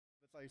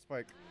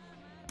Spike.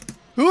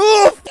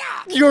 Oof!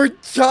 Your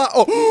child.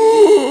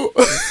 Oh.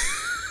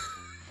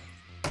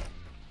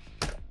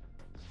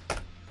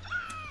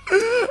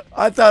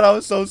 I thought I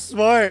was so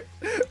smart.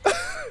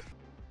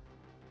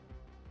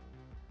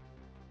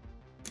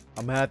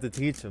 I'm gonna have to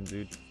teach him,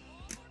 dude.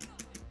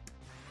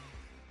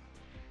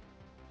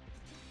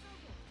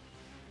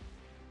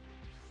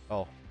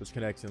 Oh, this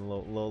connection a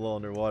little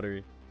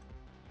underwatery.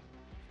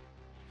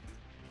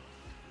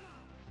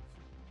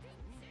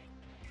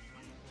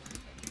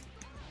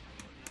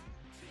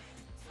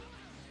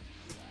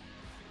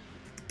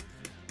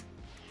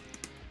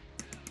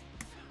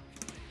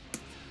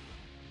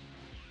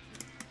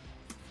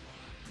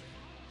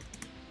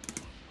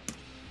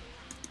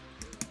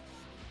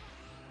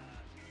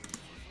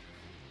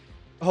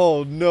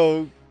 Oh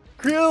no,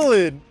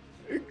 Krillin!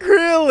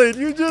 Krillin,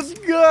 you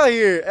just got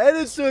here! And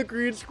it's to a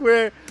green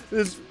square.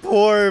 This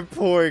poor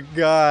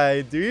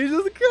guy, dude.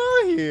 You just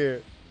got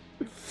here.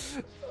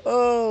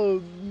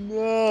 Oh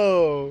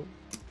no.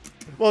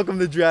 Welcome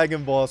to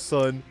Dragon Ball,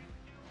 son.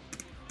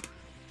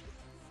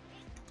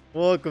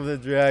 Welcome to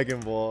Dragon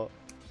Ball.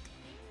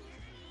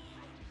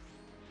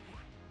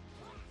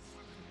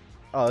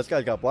 Oh, this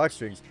guy's got block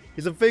strings.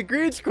 He's a fake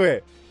green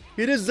square.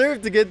 He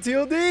deserved to get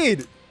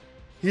TOD'd.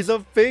 He's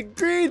a fake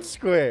green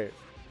square.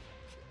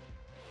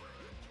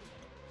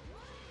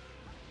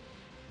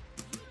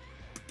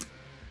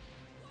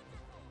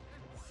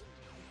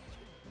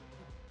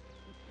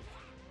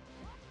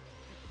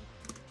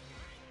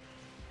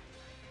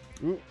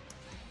 Ooh.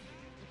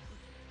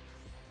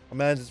 My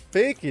man's just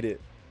faking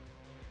it.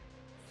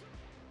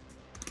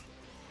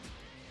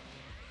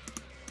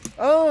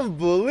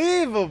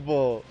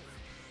 Unbelievable.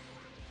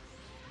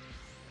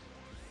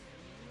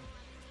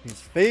 He's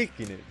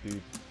faking it,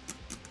 dude.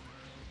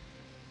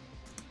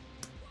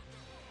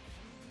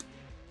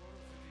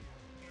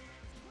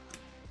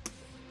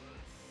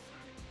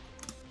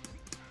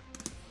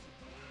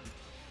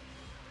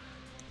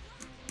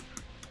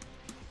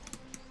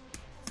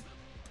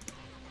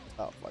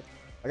 Oh, fuck.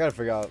 I gotta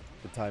figure out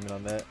the timing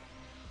on that.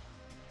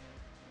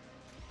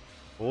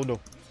 Oh, no.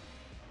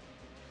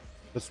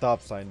 The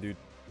stop sign, dude.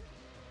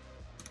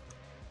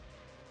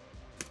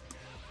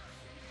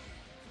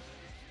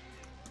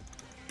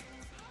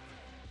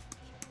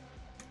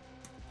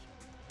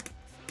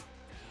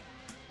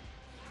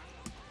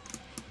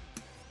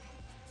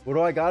 What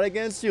do I got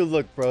against you?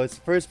 Look, bro, it's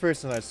the first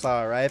person I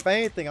saw, right? If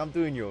anything, I'm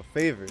doing you a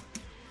favor.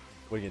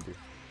 What are you gonna do?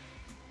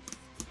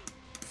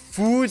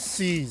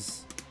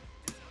 Foosies.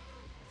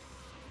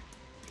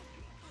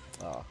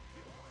 Oh.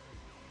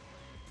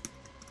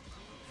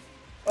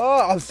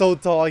 Oh, I'm so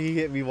tall. He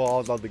hit me while I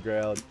was on the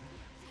ground.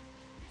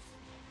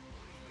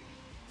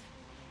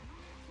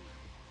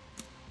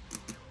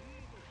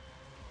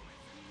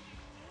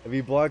 If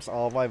he blocks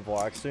all my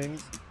block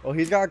strings, well,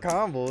 he's got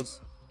combos.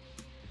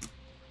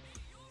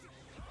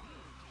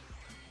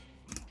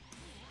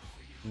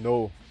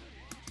 No.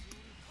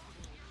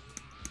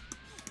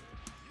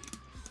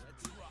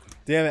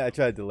 Damn it, I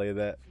tried to delay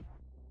that.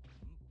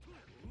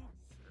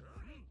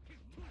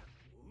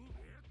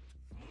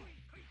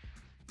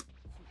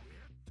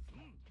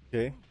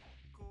 Okay.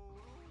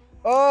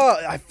 Oh,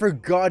 I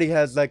forgot he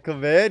has that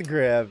command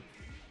grab.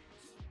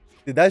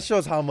 Dude, that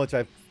shows how much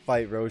I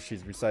fight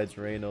Roshi's besides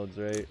Reynolds,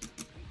 right?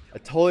 I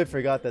totally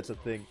forgot that's a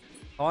thing.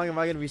 How long am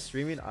I going to be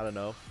streaming? I don't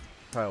know.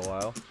 Probably a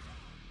while.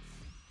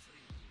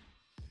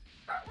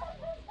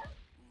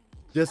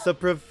 Just a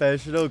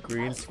professional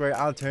green square.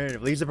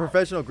 Alternatively, he's a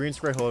professional green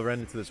square who'll run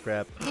into this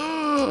crap.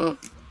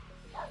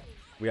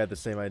 We had the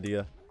same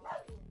idea.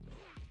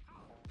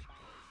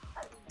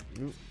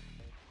 Ooh.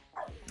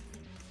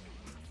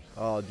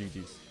 Oh,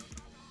 GG's.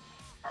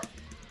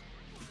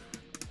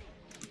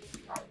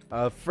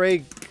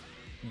 Fake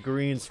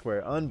green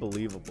square.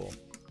 Unbelievable.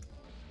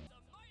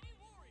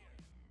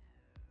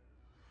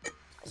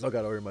 Still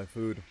gotta order my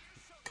food.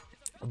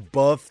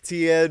 Buff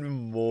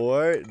Tien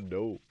more?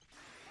 No.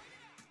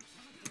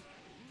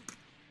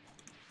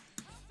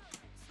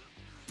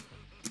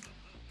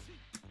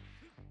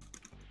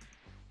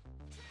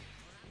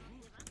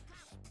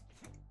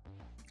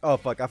 Oh,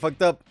 fuck. I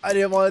fucked up. I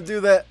didn't want to do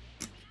that.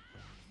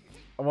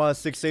 I want a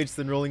 6/8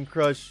 then rolling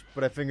crush,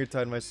 but I finger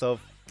tied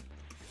myself.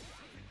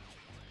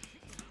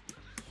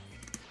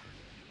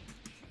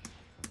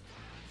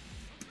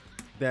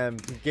 Damn,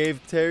 he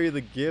gave Terry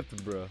the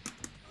gift, bro.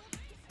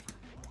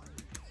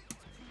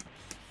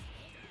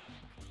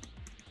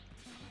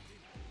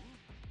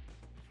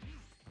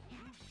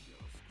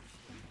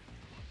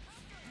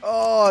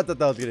 Oh, I thought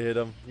that was gonna hit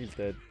him. He's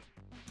dead.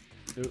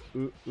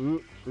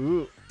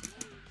 Ooh.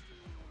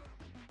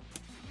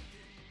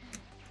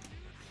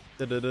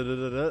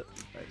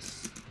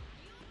 Nice.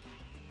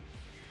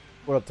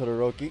 What up,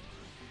 Todoroki?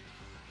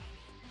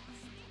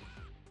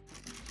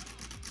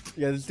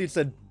 Yeah, this dude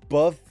said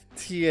buff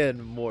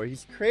Tien more.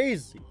 He's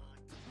crazy.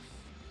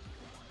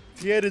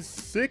 Tien is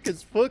sick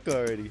as fuck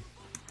already.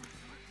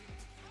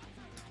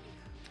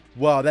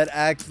 Wow, that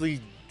actually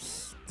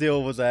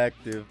still was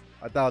active.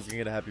 I thought I was gonna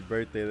get a happy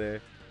birthday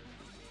there.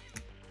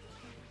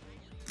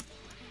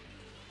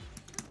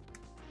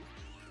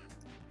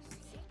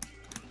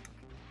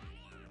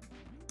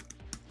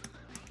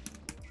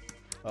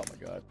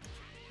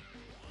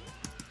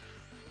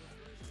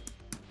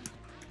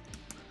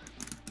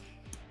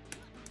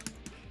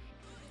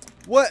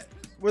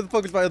 Where the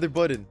fuck is my other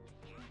button?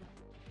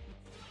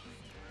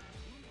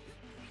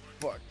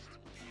 Fuck.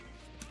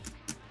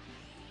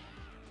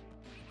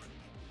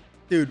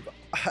 Dude,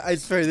 I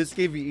swear this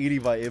game be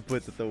eating my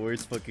inputs at the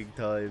worst fucking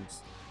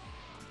times.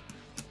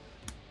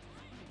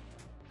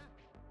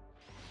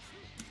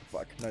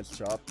 Fuck, nice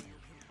chop.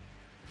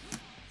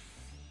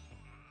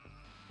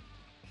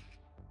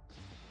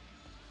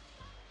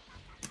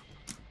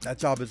 That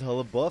chop is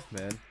hella buff,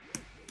 man.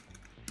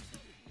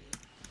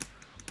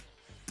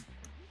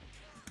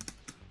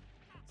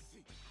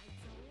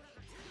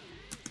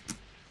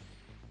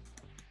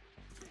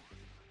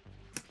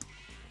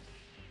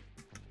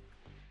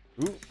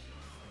 Ooh.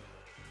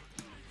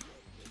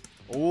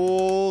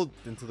 Oh,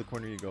 into the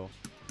corner you go.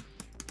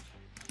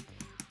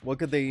 What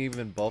could they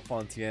even buff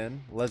on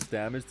Tien? Less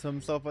damage to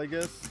himself, I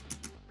guess.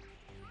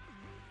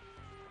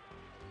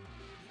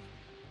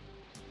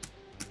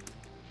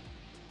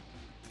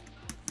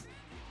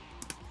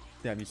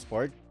 Damn, you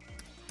sparked.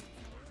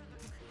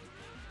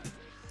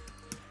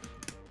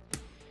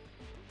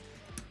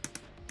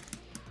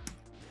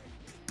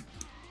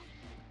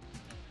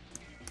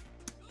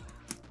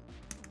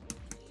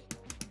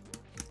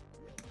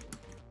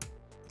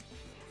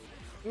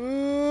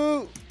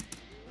 Ooh.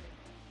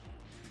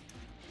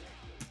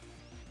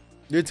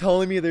 You're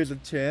telling me there's a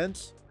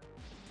chance?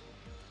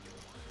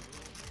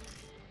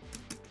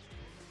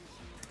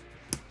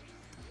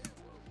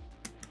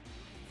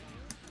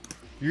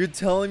 You're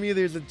telling me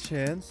there's a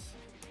chance?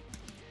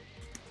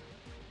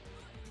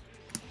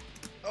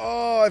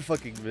 Oh, I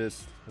fucking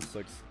missed. That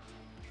sucks.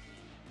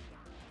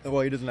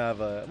 Well, he doesn't have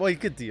a... Well, he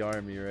could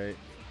DR me, right?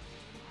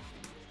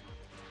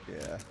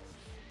 Yeah.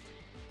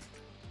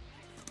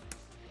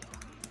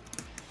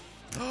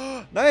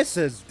 Nice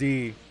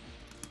SD.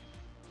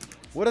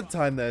 What a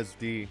time the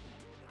SD.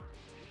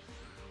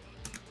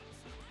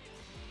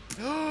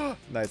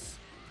 Nice.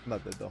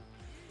 Not dead though.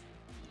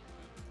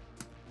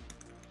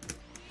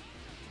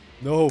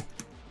 No.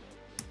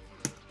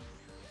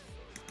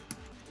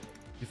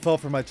 You fell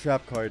for my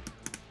trap card.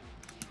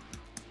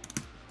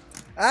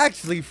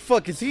 Actually,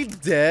 fuck, is he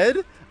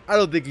dead? I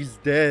don't think he's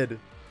dead.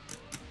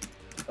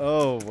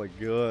 Oh my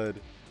god.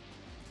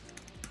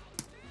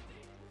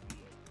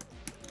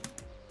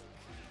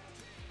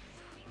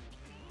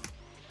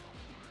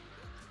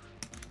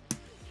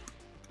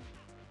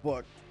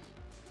 Fuck.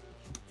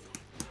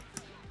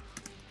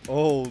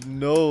 Oh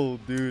no,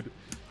 dude.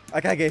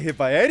 I can't get hit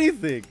by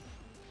anything.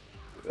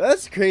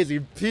 That's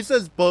crazy. He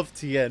says buff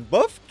Tien.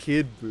 Buff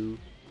Kid Boo.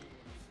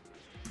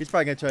 He's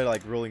probably gonna try to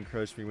like rolling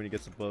crush me when he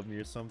gets above me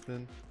or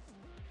something.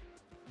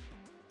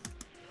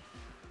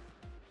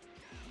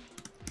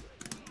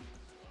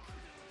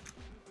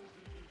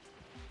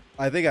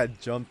 I think I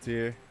jumped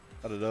here.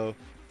 I don't know.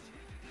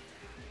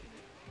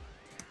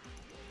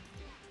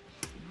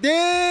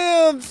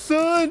 Damn,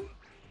 son!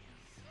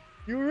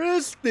 You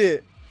risked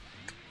it.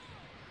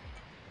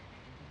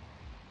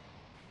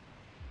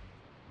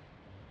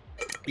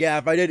 Yeah,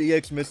 if I did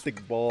EX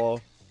Mystic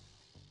Ball.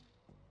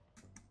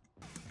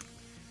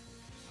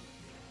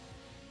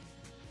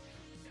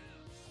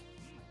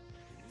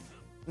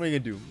 What are you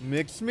gonna do?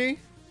 Mix me?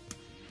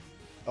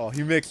 Oh,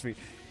 he mixed me.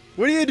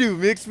 What do you do?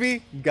 Mix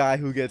me? Guy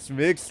who gets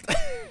mixed.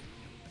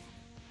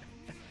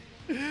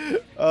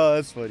 Oh,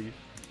 that's funny.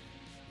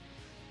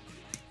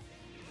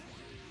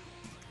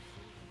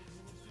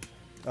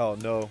 Oh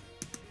no.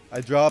 I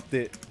dropped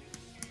it.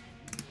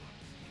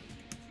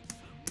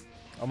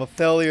 I'm a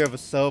failure of a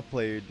cell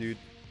player, dude.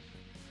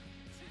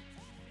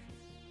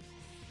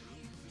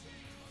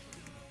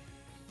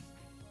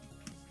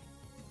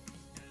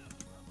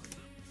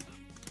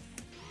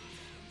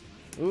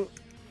 Ooh.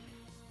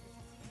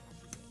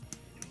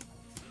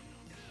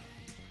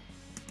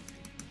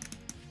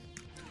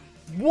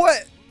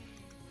 What?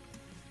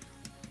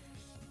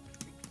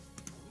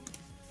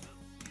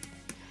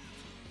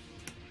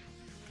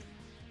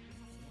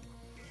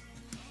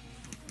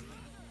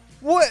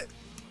 What?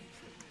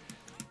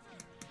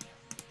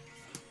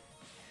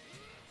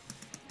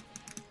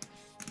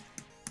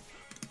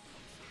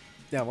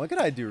 Damn, what could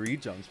I do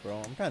rejumps, bro?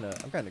 I'm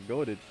kinda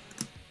goated.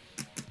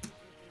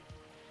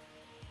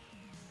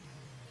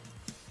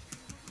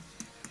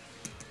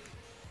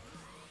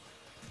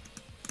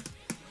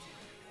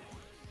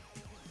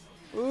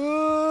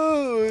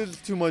 Ooh,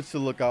 it's too much to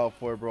look out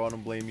for, bro. I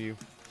don't blame you.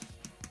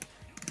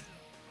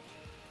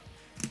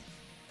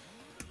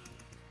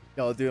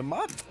 Yo, dude,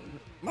 my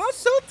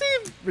cell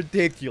team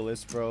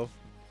ridiculous, bro.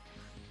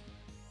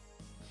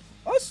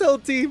 My cell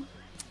team,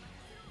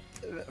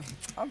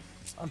 I'm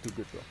too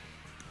good, bro.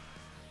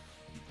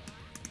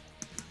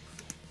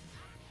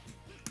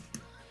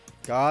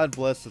 God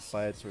bless the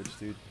side switch,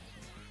 dude.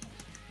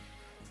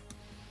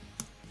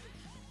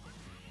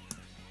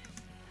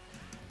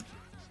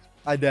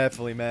 I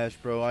definitely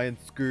mashed, bro. I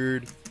ain't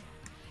screwed.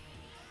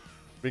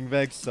 Bring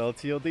back cell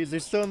TLDs. They're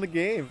still in the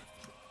game.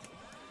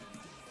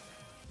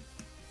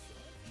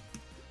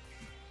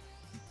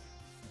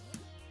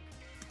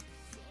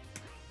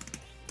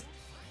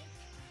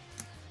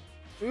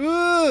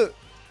 Ugh!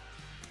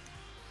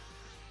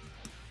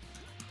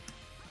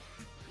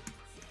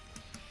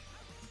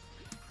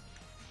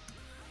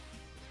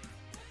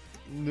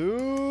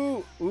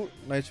 No. Ooh,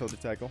 nice shoulder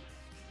tackle.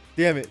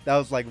 Damn it. That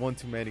was like one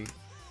too many.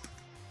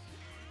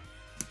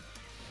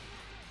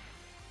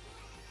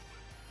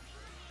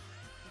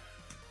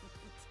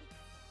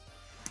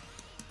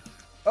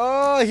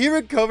 Oh, he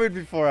recovered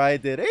before I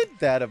did. Ain't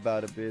that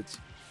about a bitch?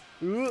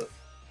 Ooh.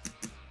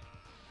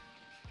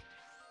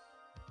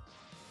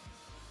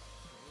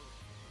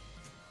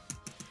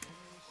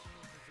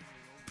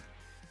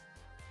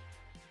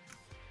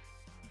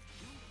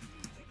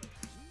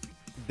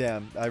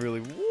 Damn, I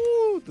really...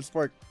 Woo! The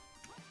spark.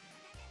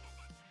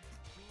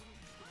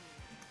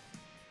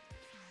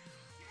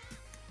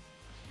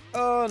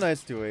 Oh,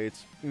 nice 2H.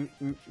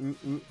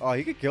 Oh,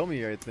 he could kill me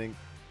here, I think.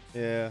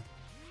 Yeah.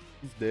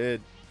 He's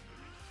dead.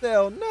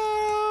 Hell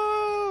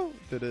no!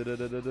 I don't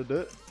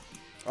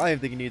even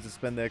think he needs to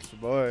spend the extra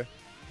bar.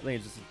 I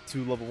think it's just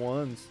 2 level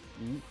 1s.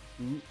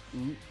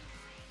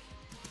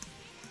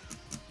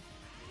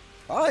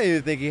 I don't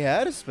even think he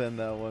had to spend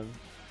that one.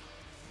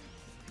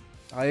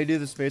 How do you do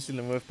the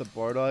spacing with the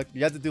Bardock?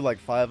 You have to do like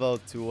 5L,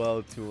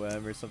 2L,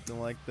 2M or something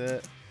like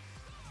that.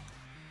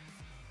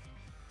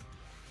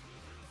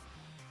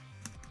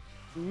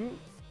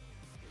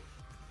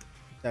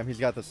 Damn, he's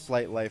got the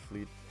slight life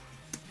lead.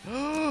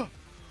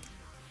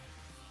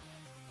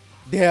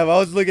 Damn, I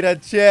was looking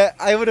at chat.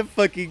 I would have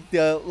fucking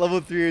level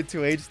 3 or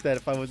 2H that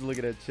if I was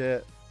looking at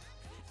chat.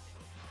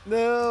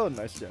 No,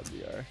 nice job,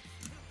 VR.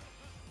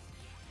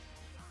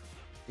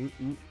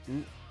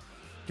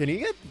 Can he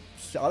get...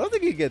 I don't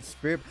think he gets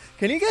Spirit...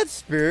 Can he get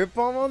Spirit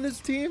Bomb on this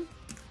team?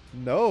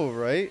 No,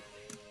 right?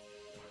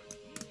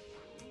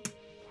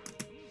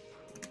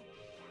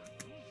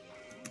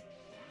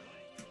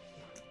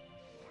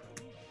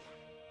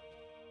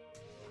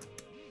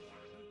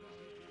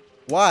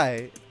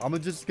 Why?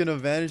 I'm just gonna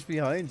vanish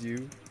behind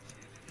you.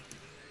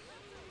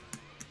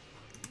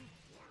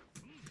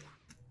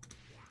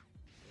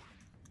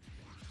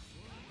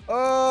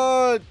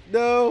 Oh,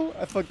 no.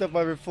 I fucked up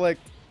my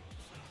reflect.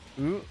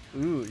 Ooh,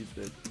 he's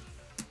dead.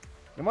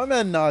 And my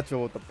man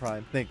Nacho with the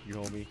prime. Thank you,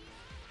 homie.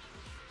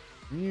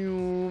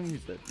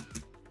 He's dead.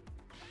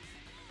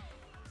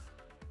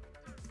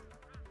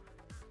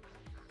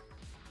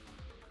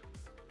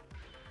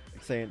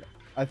 Like saying,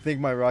 I think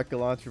my rocket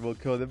launcher will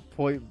kill the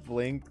point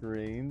blank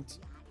range.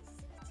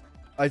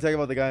 Are you talking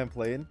about the guy I'm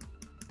playing?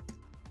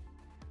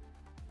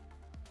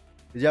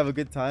 Did you have a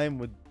good time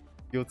with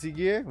Guilty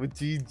Gear? With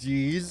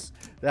GGs?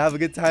 Did I have a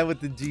good time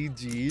with the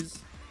GGs?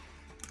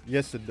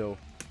 Yes and no.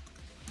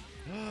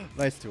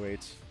 Nice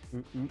 2H.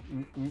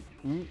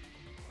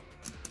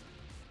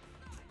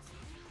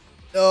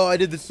 Oh, I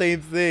did the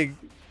same thing.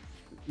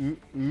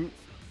 I'm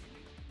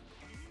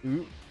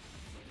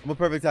a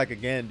perfect attack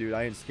again, dude.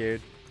 I ain't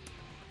scared.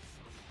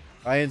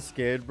 I ain't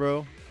scared,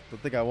 bro. Don't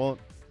think I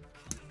won't.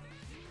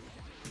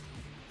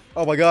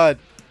 Oh my god.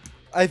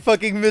 I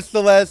fucking missed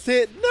the last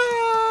hit.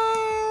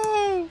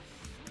 No!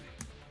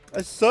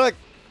 I suck.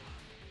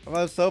 I'm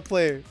not a sub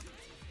player.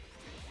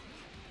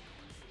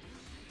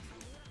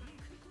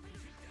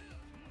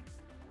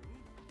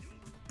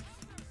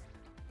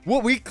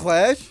 What, we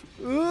clash?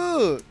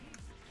 Ugh.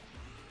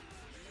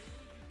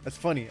 That's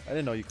funny. I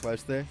didn't know you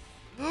clashed there.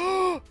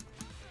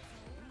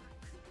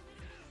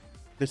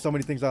 There's so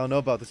many things I don't know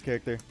about this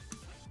character.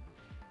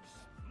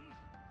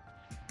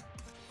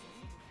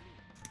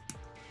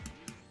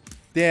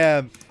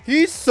 Damn.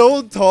 He's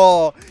so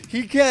tall.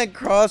 He can't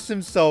cross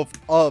himself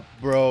up,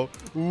 bro.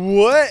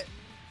 What?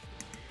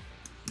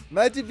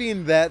 Imagine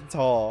being that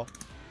tall.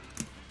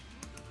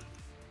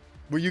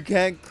 Where you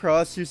can't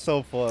cross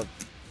yourself up.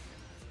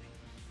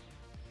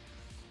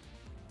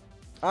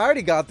 I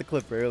already got the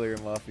clip earlier,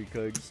 Muffy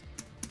Cooks.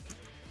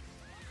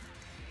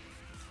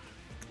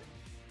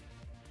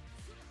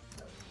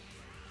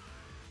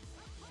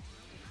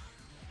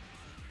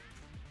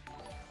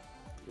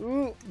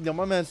 Ooh, yo,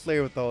 my man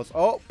Slayer with those.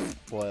 Oh,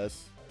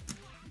 bless.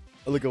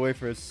 I look away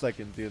for a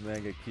second, dude, and then I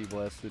get key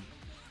blasted.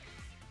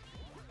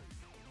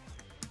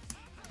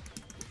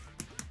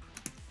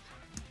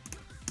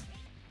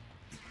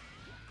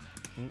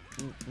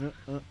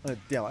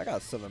 Damn, I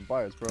got 7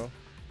 bars, bro.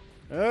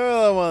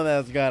 You're the one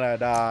that's gonna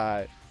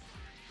die.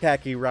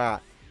 Khaki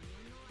rot.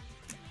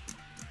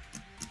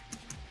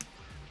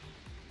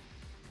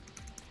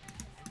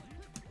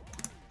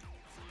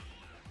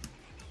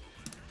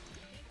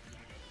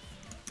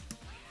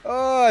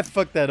 Oh, I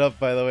fucked that up,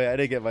 by the way. I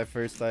didn't get my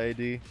first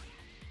ID.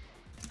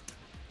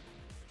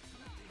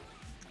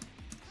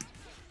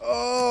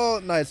 Oh,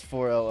 nice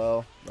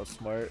 4LL. That's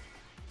smart.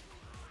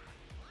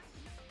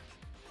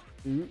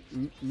 Ooh.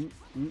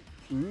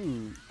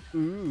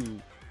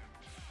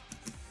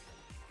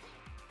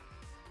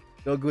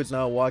 Gogood's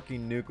not a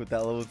walking nuke with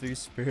that level 3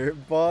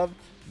 Spirit Bomb?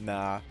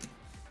 Nah.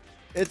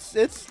 It's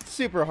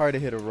super hard to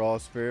hit a raw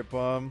Spirit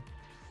Bomb.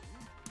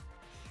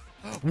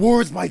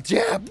 Where's my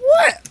jab?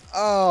 What?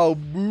 Oh,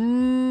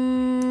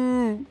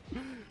 boo.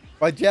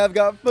 My jab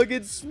got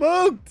fucking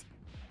smoked.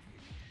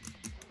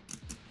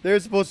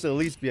 There's supposed to at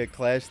least be a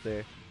clash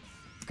there.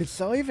 Could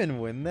Cell even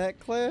win that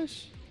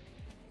clash?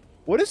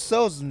 What is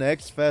Cell's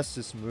next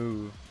fastest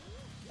move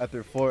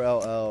after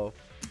 4LL?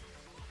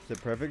 Is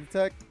it perfect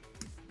attack?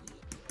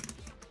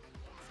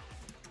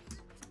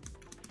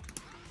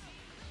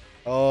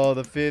 Oh,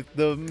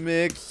 the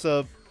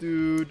mix-up,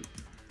 dude.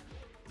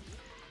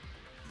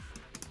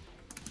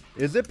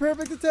 Is it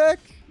perfect attack?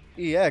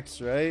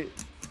 EX, right?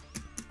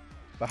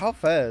 But how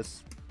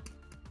fast?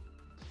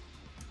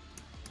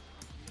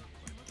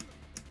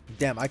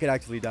 Damn, I could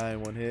actually die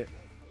in one hit.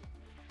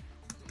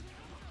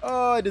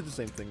 Oh, I did the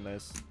same thing.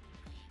 Nice.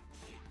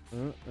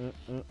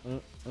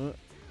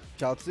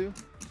 Chiaotzu.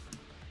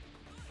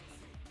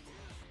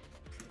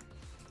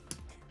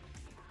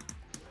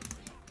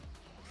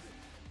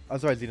 I'm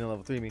surprised he didn't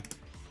level 3 me.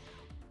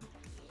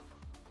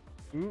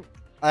 Ooh.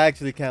 I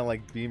actually can't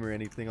like beam or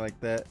anything like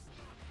that.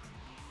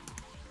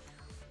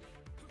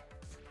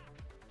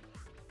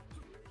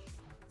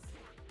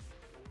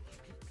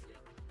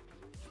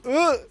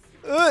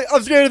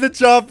 I'm scared of the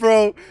chop,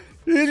 bro.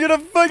 He's gonna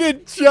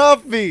fucking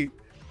chop me.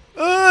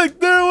 There it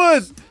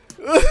was.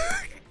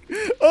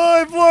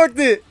 Oh, I blocked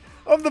it.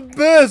 I'm the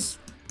best.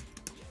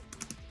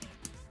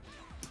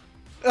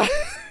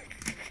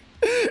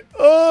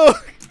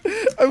 Oh,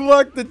 I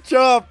blocked the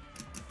chop.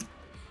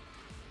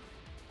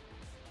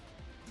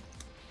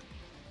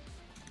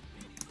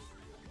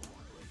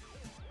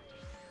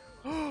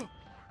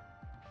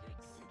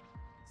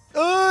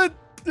 Oh,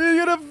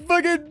 you're gonna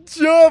fucking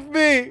chop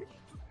me.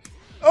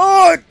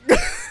 Oh!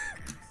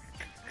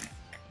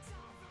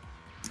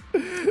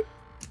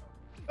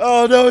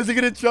 Oh no, is he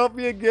gonna chop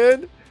me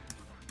again?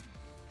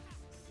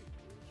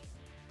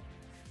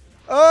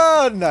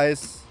 Oh,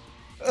 nice.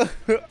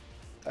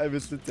 I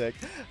missed the tech.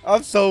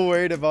 I'm so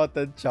worried about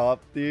the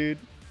chop, dude.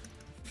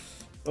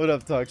 What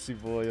up, Toxic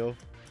Boyo?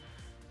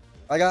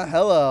 I got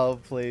hella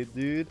outplayed,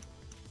 dude.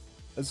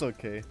 It's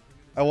okay.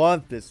 I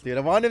want this, dude.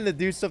 I want him to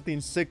do something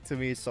sick to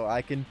me so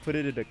I can put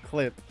it in a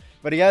clip.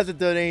 But he hasn't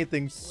done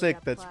anything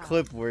sick that's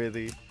clip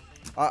worthy.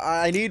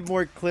 I need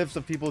more clips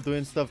of people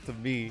doing stuff to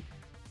me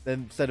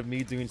than instead of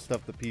me doing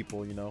stuff to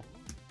people, you know.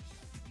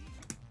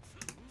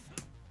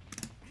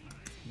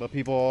 But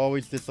people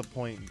always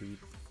disappoint, dude.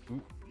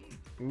 Ooh,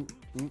 ooh,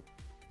 ooh.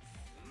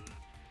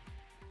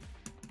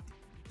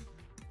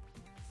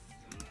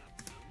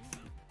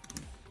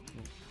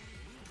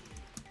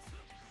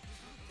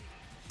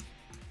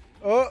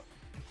 Oh!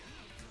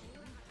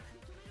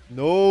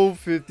 No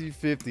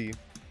 50-50.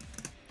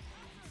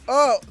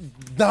 Oh!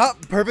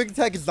 Not perfect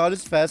attack is not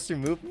his faster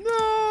move.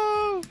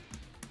 No!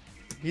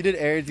 He did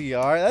air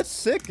DR. That's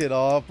sick and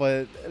all,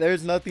 but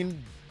there's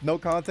nothing, no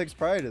context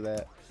prior to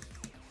that.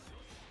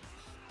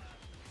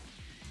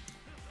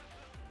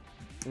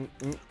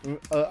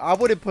 I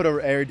wouldn't put an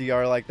air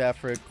DR like that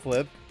for a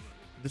clip.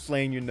 Just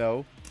letting you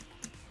know.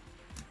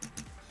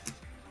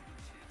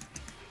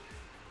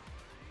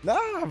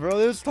 Nah, bro,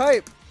 it was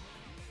type.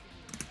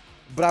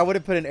 But I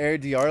wouldn't put an air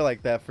DR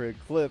like that for a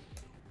clip.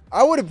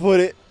 I wouldn't put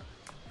it.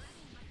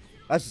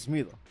 That's just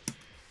me, though.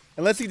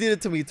 Unless he did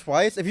it to me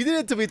twice. If he did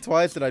it to me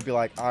twice, then I'd be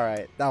like,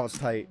 alright, that was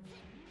tight.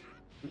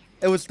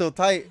 It was still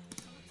tight.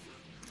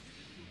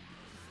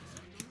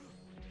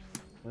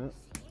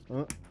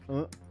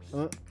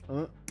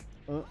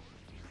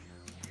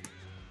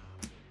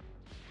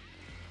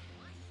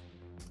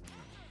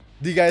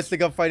 Do you guys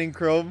think I'm fighting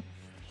Chrome?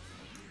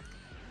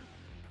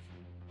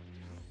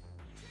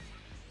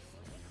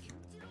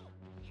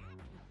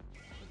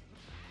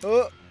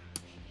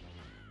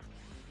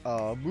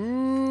 Oh,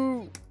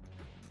 boo.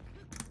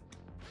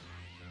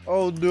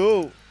 Oh,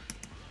 no.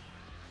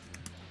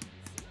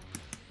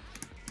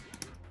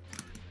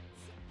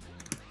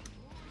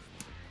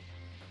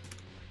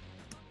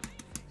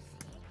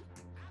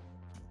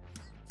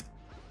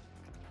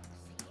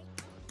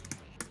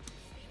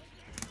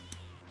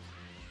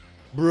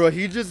 Bro,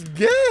 he just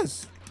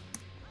guessed.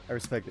 I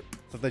respect it.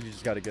 Sometimes you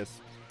just gotta guess.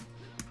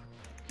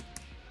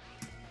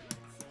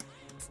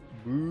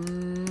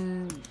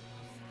 Boo.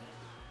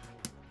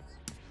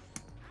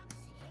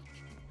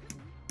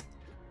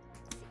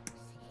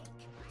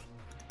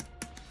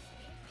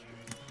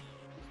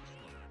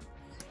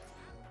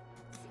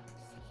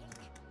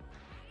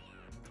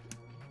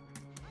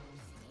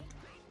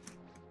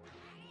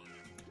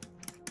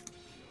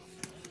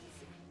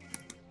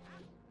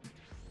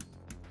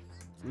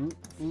 Ooh,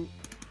 ooh,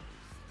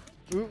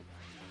 ooh,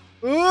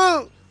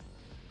 ooh!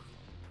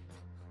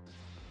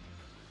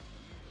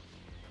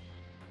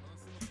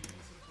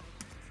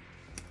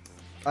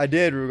 I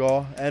did,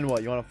 Rugal. And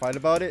what? You want to fight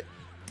about it?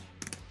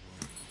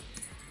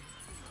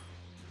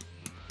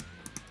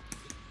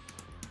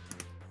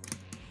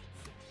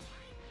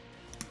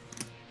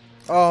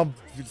 Oh, I'm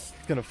just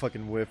gonna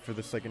fucking whiff for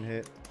the second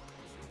hit.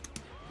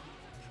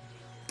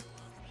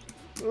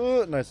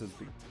 Nice as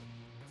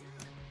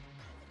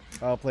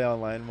I don't play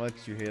online much.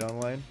 You hate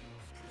online?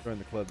 Join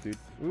the club, dude.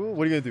 Ooh,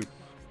 what are you gonna do?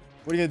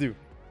 What are you gonna do?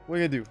 What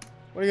are you gonna do?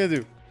 What are you gonna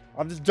do?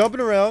 I'm just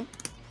jumping around.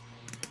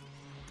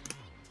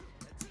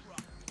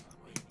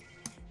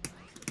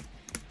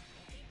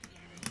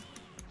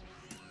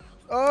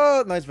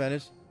 Oh, nice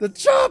vanish. The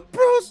chop,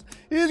 bros!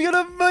 He's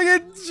gonna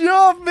fucking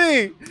chop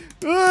me!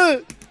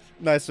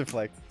 Nice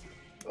reflect.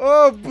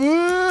 Oh,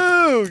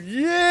 boo!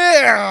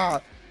 Yeah!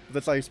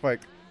 That's how you spike.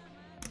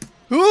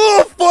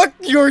 Oh, fuck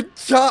your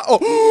chop!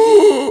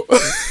 Oh!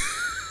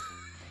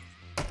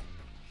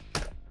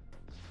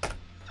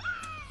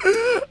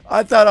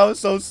 I thought I was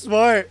so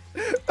smart.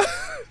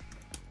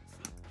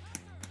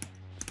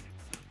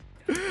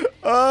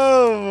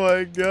 Oh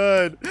my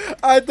god.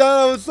 I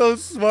thought I was so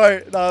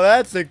smart. Now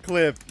that's a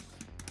clip.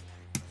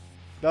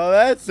 Now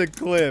that's a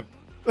clip.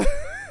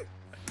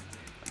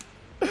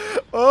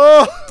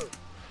 Oh.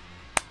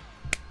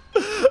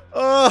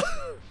 Oh.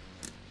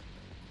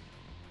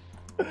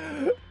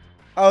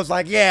 I was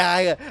like,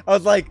 yeah, I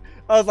was like,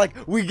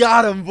 we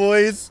got him,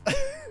 boys.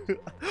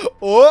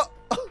 Oh.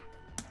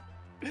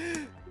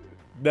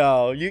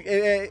 No, you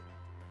can't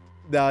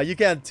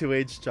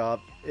 2H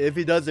chop. If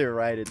he does it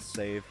right, it's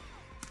safe.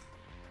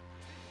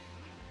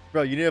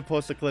 Bro, you need to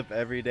post a clip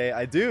every day.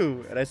 I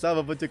do, and I still have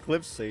a bunch of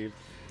clips saved.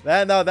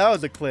 That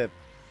was a clip.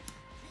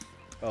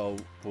 Oh,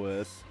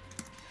 puss.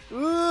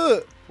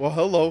 Well,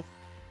 hello.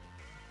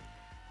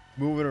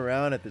 Moving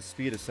around at the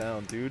speed of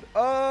sound, dude.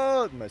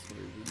 Oh, nice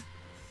conversion.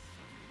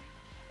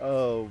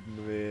 Oh,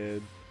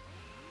 man.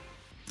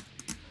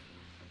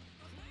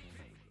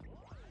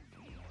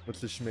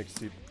 What's the schmicks,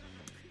 dude?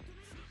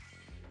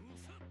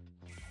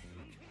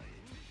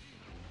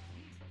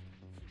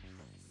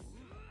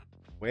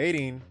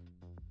 Waiting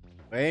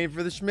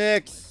for the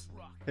schmicks.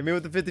 Hit me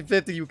with the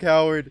 50-50, you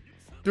coward.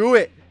 Do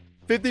it.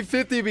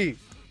 50-50 me.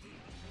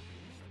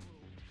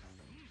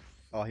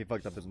 Oh, he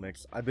fucked up his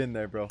mix. I've been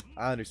there, bro.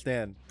 I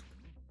understand.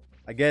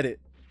 I get it.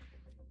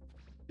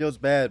 Feels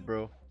bad,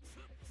 bro.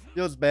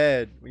 Feels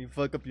bad when you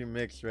fuck up your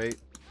mix, right?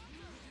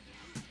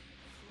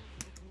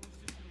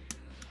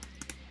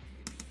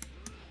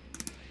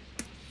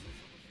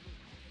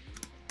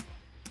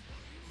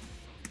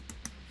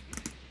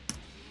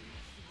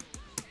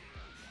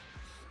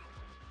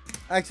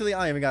 Actually,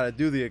 I ain't even gotta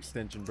do the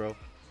extension, bro.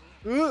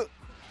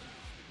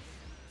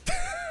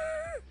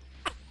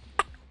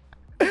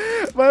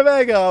 My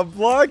man got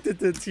blocked at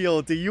the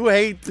TLT. You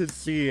hate to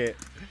see it.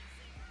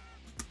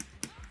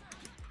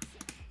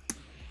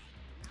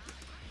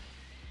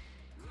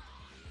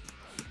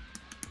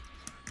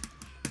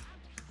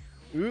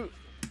 Ooh.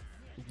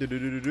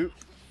 Do-do-do-do-do.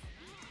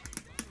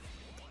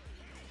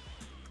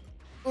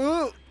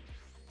 Ooh.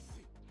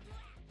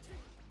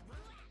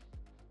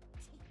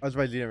 I was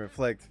surprised you didn't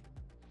reflect.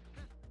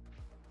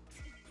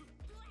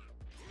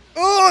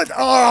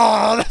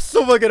 Oh, that's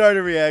so fucking hard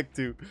to react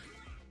to.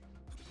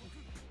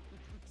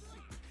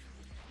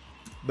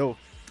 No.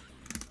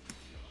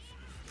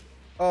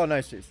 Oh,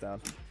 nice chase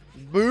down.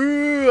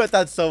 Boo! I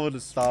thought someone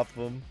would stop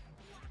him.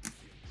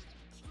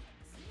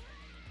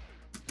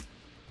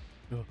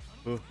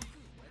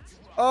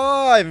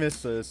 Oh, I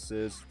missed the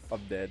assist.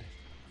 I'm dead.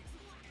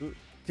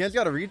 Tien's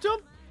got a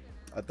re-jump?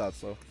 I thought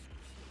so.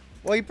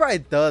 Well, he probably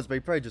does, but he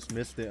probably just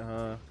missed it,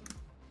 huh?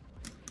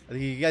 I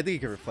think he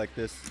could reflect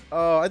this.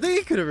 Oh, I think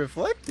he could have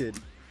reflected.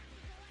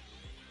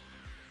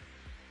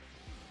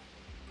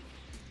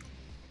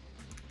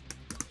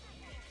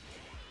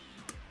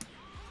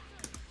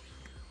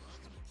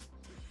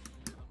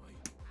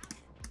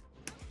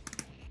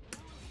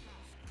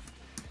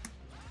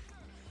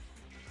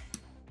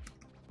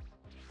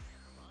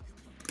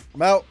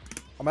 I'm out.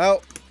 I'm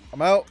out.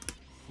 I'm out.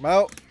 I'm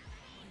out.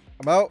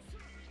 I'm out.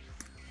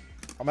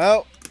 I'm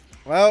out.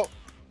 I'm out.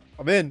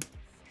 I'm in.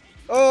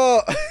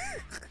 Oh.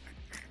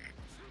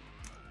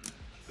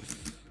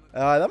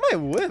 That might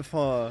whiff,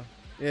 huh?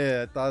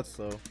 Yeah, I thought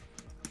so.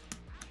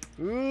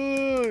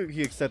 Ooh,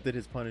 he accepted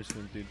his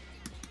punishment, dude.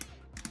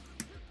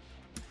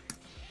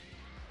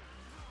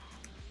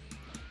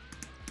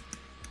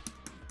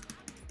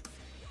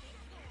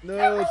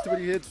 No, it's too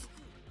many hits.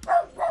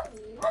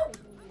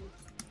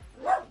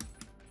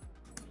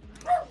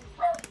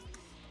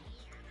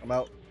 I'm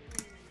out.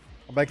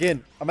 I'm back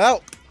in. I'm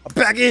out. I'm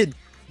back in.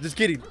 Just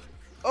kidding.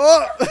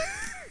 Oh!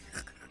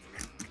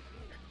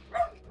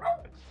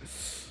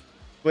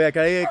 Wait,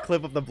 can I get a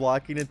clip of the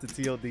blocking into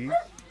TLD?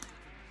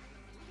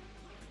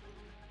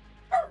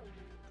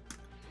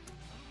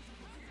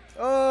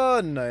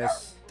 Oh,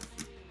 nice.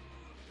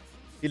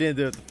 He didn't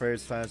do it the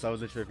first time, so I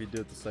wasn't sure if he'd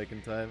do it the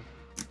second time.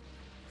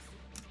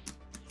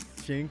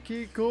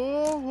 Chinky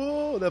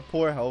go. That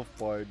poor health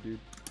bar, dude.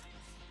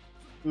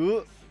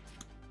 Ooh.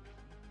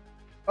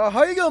 Oh,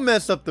 how you gonna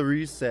mess up the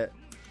reset?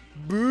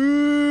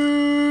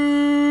 Boo!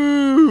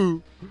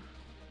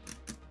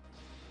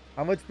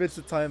 How much bits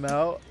to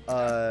timeout?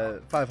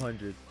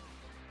 500.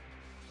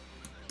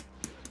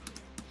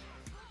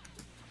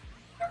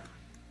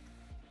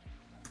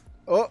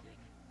 Oh,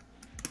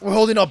 we're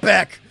holding up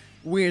back.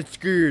 We ain't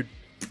scared.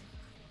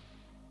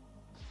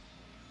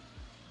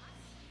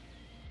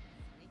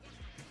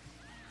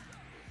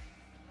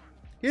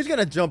 He's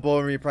gonna jump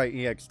over me,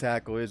 probably EX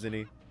tackle, isn't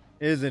he?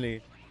 Isn't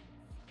he?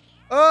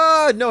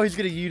 Oh no, he's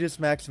gonna Udis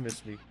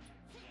Maximus me.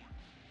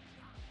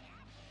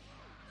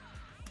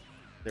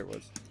 There it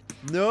was.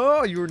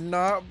 No, you're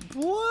not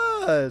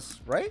plus,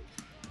 right?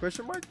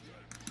 Question mark?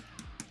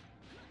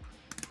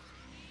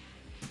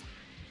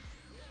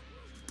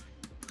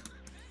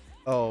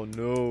 Oh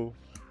no.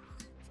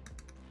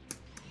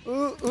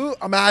 Ooh,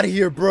 I'm out of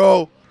here,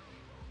 bro.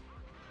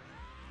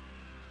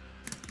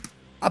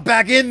 I'm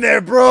back in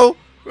there, bro.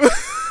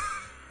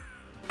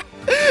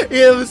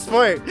 Yeah, it was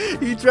smart.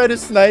 He tried to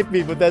snipe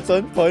me, but that's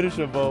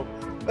unpunishable.